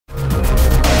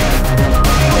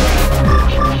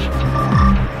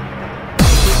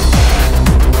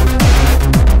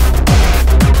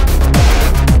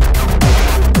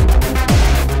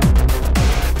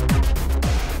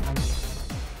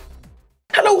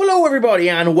Hello everybody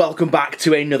and welcome back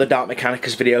to another Dark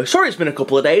Mechanicus video. Sorry it's been a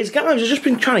couple of days, guys. I've just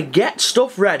been trying to get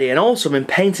stuff ready and also been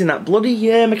painting that bloody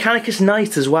Mechanicus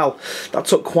Nids as well. That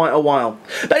took quite a while.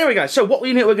 But anyway guys, so what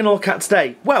unit we're going to look at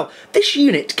today? Well, this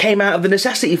unit came out of the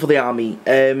necessity for the army,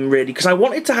 really, because I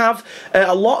wanted to have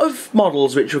a lot of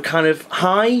models which were kind of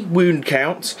high wound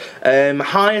count,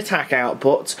 high attack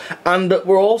output, and that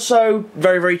were also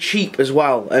very, very cheap as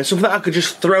well. And something that I could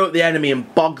just throw at the enemy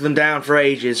and bog them down for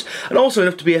ages, and also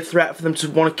enough to be a threat for them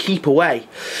to want to keep away.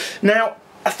 Now,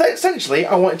 essentially,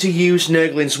 I wanted to use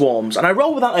Nurgling Swarms, and I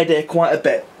roll with that idea quite a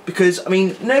bit. Because, I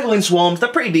mean, Nurgling Swarms, they're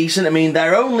pretty decent. I mean,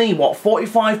 they're only, what,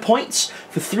 45 points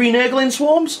for 3 Nurgling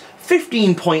Swarms?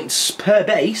 15 points per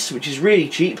base, which is really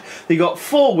cheap. They got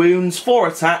 4 wounds, 4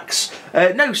 attacks,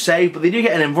 no save, but they do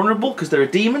get an invulnerable because they're a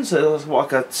demon, so that's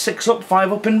what, like a 6-up,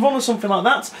 5-up invuln or something like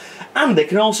that. And they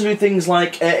can also do things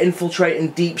like infiltrate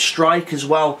and deep strike as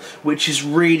well, which is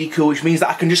really cool, which means that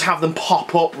I can just have them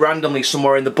pop up randomly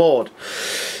somewhere in the board.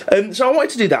 So I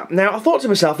wanted to do that. Now, I thought to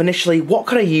myself initially, what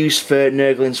could I use for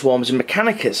Nurgling Swarms in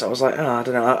Mechanicus? I was like, oh, I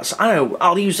don't know. I know.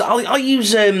 I'll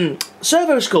use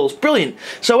Servo Skulls. Brilliant.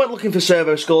 So I went looking for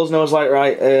Servo Skulls, and I was like,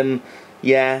 right,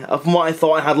 yeah, from what I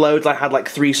thought I had loads, I had like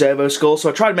 3 Servo Skulls, so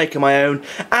I tried making my own,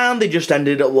 and they just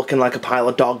ended up looking like a pile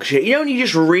of dog shit. You know when you're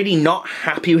just really not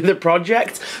happy with the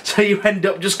project, so you end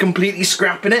up just completely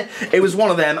scrapping it? It was one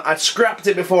of them. I'd scrapped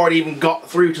it before I'd even got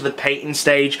through to the painting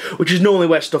stage, which is normally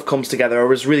where stuff comes together. I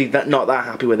was really not that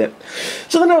happy with it.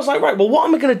 So then I was like, right, well, what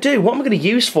am I going to do? What am I going to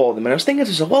use for them? And I was thinking to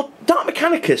myself, well, Dark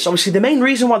Mechanicus, obviously the main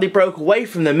reason why they broke away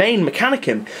from the main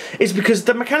Mechanicum is because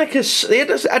the Mechanicus, the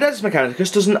Adeptus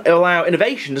Mechanicus doesn't allow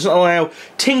innovation, doesn't allow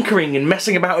tinkering and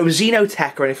messing about with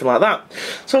Xenotech or anything like that.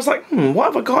 So I was like, what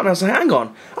have I got? And I was like, hang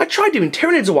on, I tried doing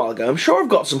Tyranids a while ago. I'm sure I've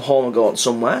got some Hormagaunts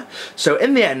somewhere. So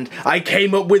in the end, I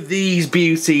came up with these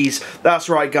beauties. That's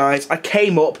right, guys. I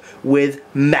came up with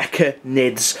Mecha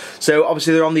Nids. So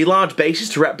obviously they're on the large bases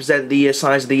to represent the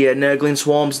size of the Nurgling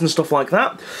Swarms and stuff like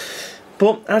that.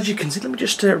 But as you can see, let me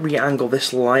just re-angle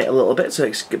this light a little bit so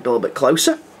it's a little bit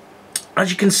closer. As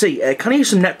you can see, can I use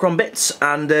some Necron bits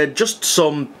and just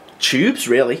some tubes,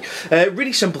 really.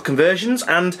 Really simple conversions,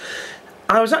 and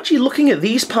I was actually looking at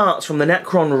these parts from the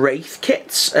Necron Wraith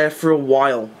kits for a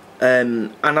while,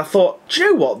 and I thought, do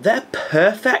you know what, they're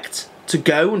perfect to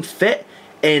go and fit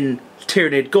in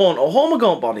Tyranid Gaunt or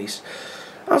Hormagaunt bodies.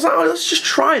 I was like, oh, let's just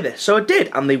try this. So I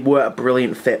did, and they were a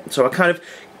brilliant fit. So I kind of,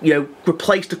 you know,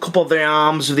 replaced a couple of the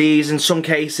arms of these. In some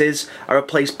cases, I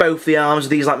replaced both the arms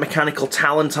of these, like, mechanical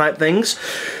talon type things.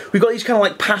 We've got these kind of,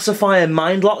 like, pacifier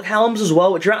mindlock helms as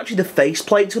well, which are actually the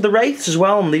faceplates of the Wraiths as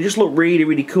well, and they just look really,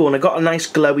 really cool, and I got a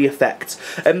nice glowy effect.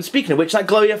 Speaking of which, that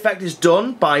glowy effect is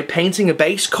done by painting a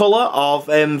base colour of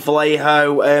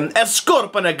Vallejo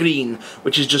Escorpina Green,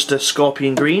 which is just a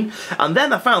scorpion green. And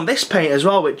then I found this paint as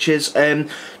well, which is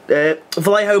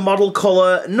Vallejo model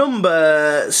colour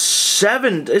number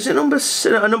 7, is it number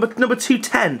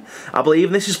 210, I believe,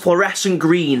 and this is fluorescent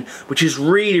green, which is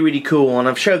really, really cool, and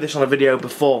I've showed this on a video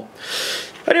before.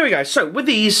 Anyway guys, so with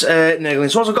these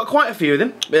Nurgling Swords, I've got quite a few of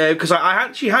them, because I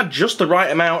actually had just the right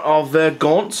amount of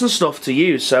gaunts and stuff to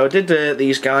use, so I did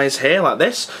these guys here, like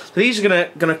this. So these are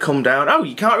gonna come down. Oh,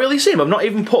 you can't really see them, I've not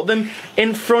even put them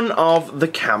in front of the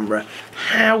camera.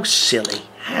 How silly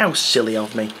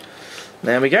of me.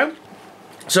 There we go.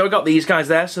 So I've got these guys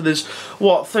there, so there's,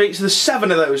 what, 3, so there's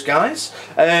 7 of those guys.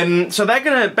 So they're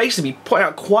going to basically be putting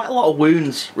out quite a lot of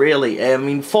wounds, really. I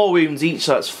mean, 4 wounds each,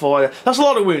 so that's 4, that's a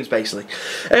lot of wounds, basically.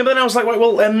 But then I was like, right,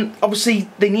 well, obviously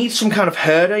they need some kind of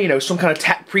herder, you know, some kind of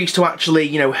tech priest to actually,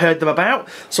 you know, herd them about.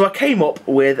 So I came up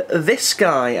with this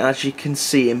guy, as you can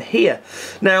see him here.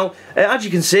 Now, as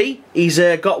you can see, he's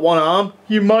got 1 arm.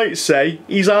 You might say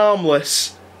he's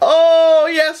armless. Oh,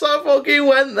 yes, I fucking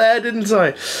went there, didn't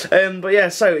I? But yeah,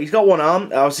 so he's got 1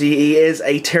 arm. Obviously, he is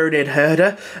a Tyranid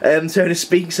herder, so to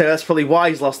speak, so that's probably why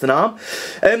he's lost an arm.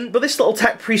 But this little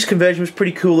tech priest conversion was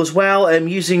pretty cool as well,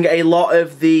 using a lot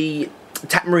of the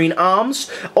Tech Marine arms,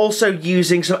 also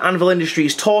using some Anvil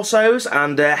Industries torsos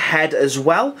and head as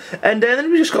well, and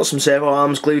then we just got some servo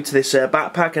arms glued to this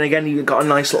backpack, and again, you've got a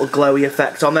nice little glowy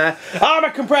effect on there. Armor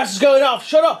compressor's going off,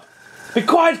 shut up! Be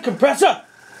quiet, compressor!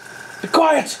 Be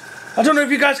quiet! I don't know if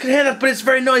you guys can hear that, but it's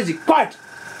very noisy. Quiet!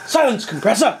 Silence,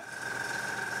 compressor!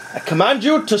 I command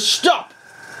you to stop!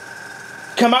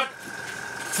 Come on!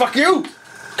 Fuck you!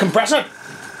 Compressor!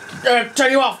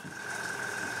 Turn you off!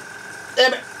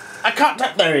 I can't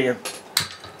tap. There you go.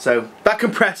 So, that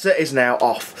compressor is now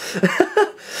off.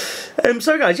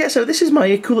 So guys, yeah, so this is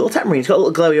my cool little tech marine. He's got a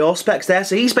little glowy auspex there,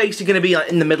 so he's basically going to be like,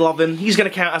 in the middle of him. He's going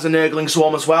to count as a Nurgling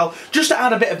swarm as well, just to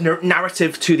add a bit of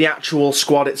narrative to the actual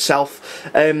squad itself.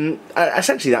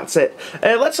 Essentially, that's it.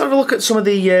 Let's have a look at some of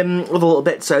the other little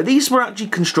bits. So these were actually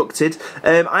constructed.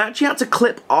 I actually had to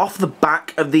clip off the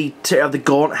back of the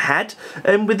gaunt head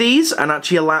with these, and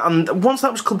actually allow. And once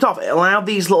that was clipped off, it allowed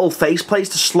these little face plates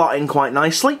to slot in quite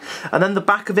nicely. And then the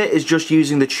back of it is just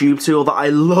using the tube tool that I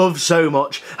love so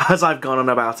much, as I've gone on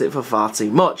about it for far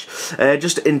too much.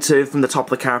 Just from the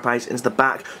top of the carapace into the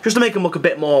back, just to make them look a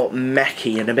bit more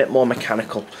mechy and a bit more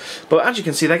mechanical. But as you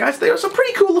can see there, guys, they're a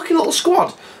pretty cool looking little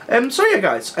squad. So yeah,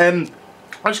 guys, I'm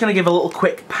just going to give a little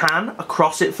quick pan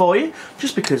across it for you,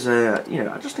 just because, you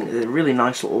know, I just think it's a really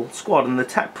nice little squad, and the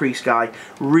Tech Priest guy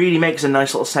really makes a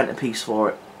nice little centerpiece for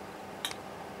it.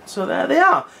 So there they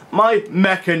are, my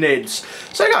Mecha Nids.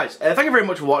 So guys, thank you very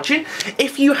much for watching.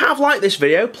 If you have liked this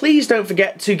video, please don't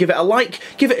forget to give it a like,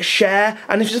 give it a share,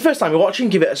 and if it's the first time you're watching,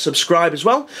 give it a subscribe as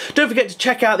well. Don't forget to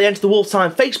check out the Enter the Wolf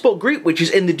Time Facebook group, which is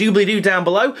in the doobly-doo down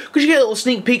below, because you get little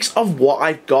sneak peeks of what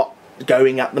I've got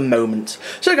going at the moment.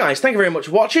 So guys, thank you very much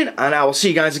for watching, and I will see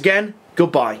you guys again.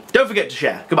 Goodbye. Don't forget to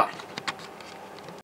share. Goodbye.